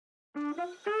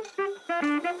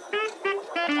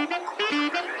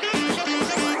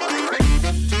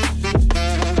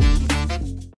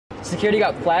Security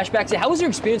got flashbacks. How was your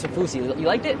experience with Fousey? You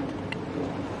liked it?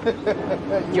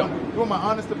 you want my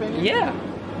honest opinion? Yeah.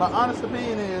 My honest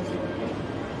opinion is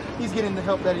he's getting the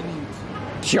help that he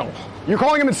needs. Yo, you're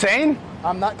calling him insane?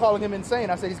 I'm not calling him insane.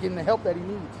 I said he's getting the help that he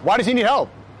needs. Why does he need help?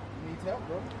 He needs help,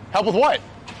 bro. Help with what?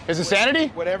 His insanity?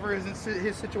 Whatever his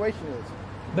situation is.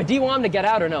 But do you want him to get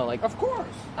out or no? Like, of course.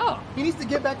 Oh. He needs to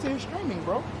get back to his streaming,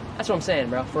 bro. That's what I'm saying,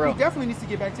 bro. For real. He definitely needs to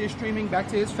get back to his streaming, back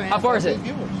to his fans. How far is it?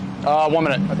 Viewers. 1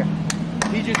 minute. Okay.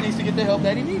 He just needs to get the help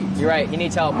that he needs. You're right. He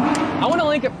needs help. I want to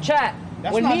link up chat.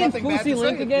 That's when not me and nothing bad to Fousey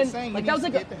link say. again, Just saying like he that was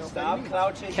needs like to get the help Stop that he cloud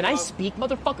needs. chasing. Can I speak,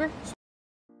 motherfucker?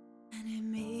 And it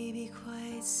may be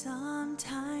quite some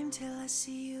time till I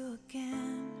see you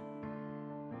again.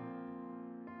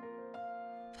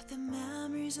 But the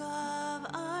memories of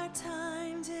our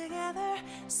time together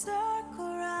circle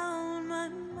around my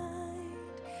mind.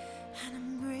 And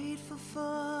I'm grateful for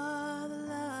the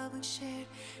love we shared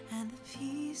and the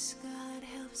peace God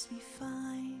helps me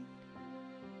find.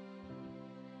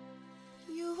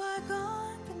 You are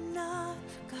gone but not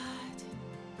forgotten.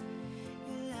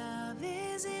 Your love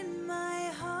is in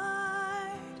my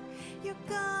heart. You're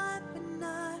gone but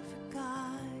not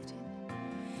forgotten.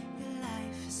 Your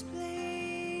life has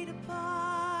played a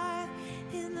part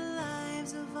in the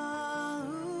lives of all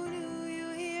who knew you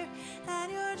here,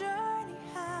 and your journey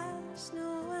has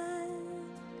no end.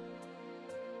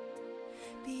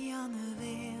 Beyond the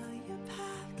veil, your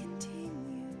path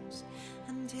continues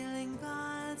until in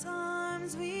God's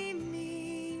arms we meet.